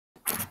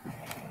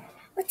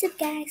What's up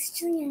guys,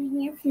 Jillian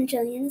here from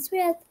Jillian's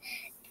With.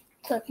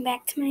 Welcome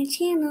back to my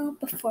channel.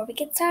 Before we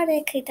get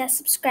started, click that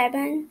subscribe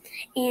button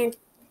and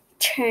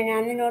turn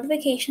on the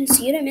notifications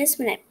so you don't miss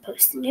when I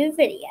post a new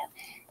video.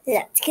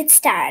 Let's get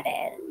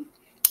started.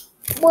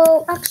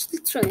 Well, actually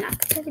it's really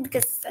not started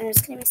because I'm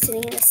just going to be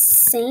sitting in the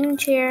same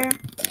chair.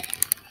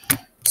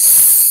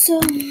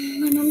 So,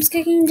 my mom's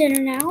cooking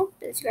dinner now.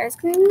 As you guys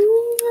can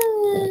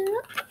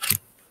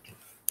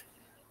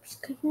she's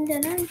cooking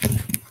dinner.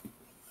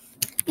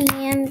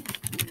 And,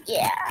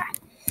 yeah.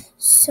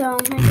 So,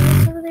 my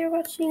brother's over there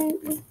watching,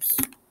 oops,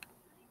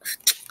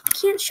 I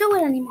can't show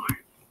it anymore.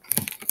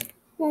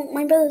 Well,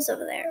 my brother's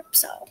over there,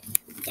 so,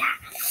 yeah.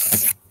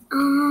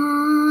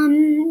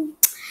 Comment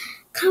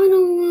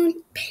on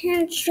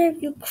parents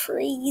drive you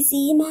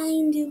crazy,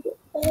 mind you,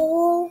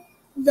 all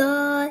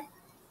the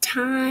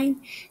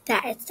time.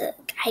 I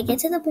get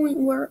to the point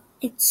where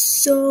it's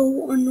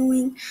so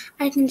annoying,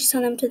 I can just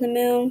send them to the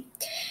moon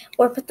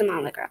or put them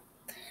on the ground.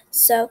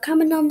 So,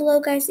 comment down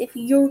below, guys, if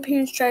your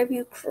parents drive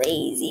you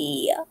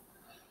crazy.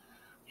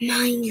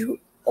 Mind you,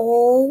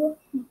 all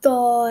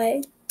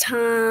the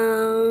time.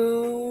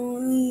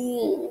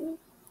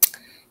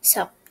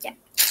 So, yeah.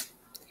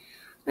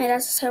 My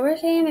dad's still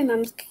working, my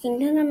mom's cooking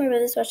dinner, my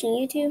brother's watching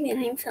YouTube,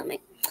 and I'm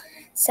filming.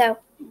 So,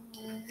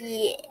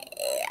 yeah.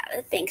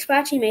 Thanks for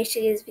watching. Make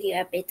sure to give this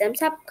video a big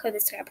thumbs up, click the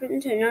subscribe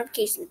button, turn on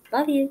notifications.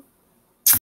 Love you.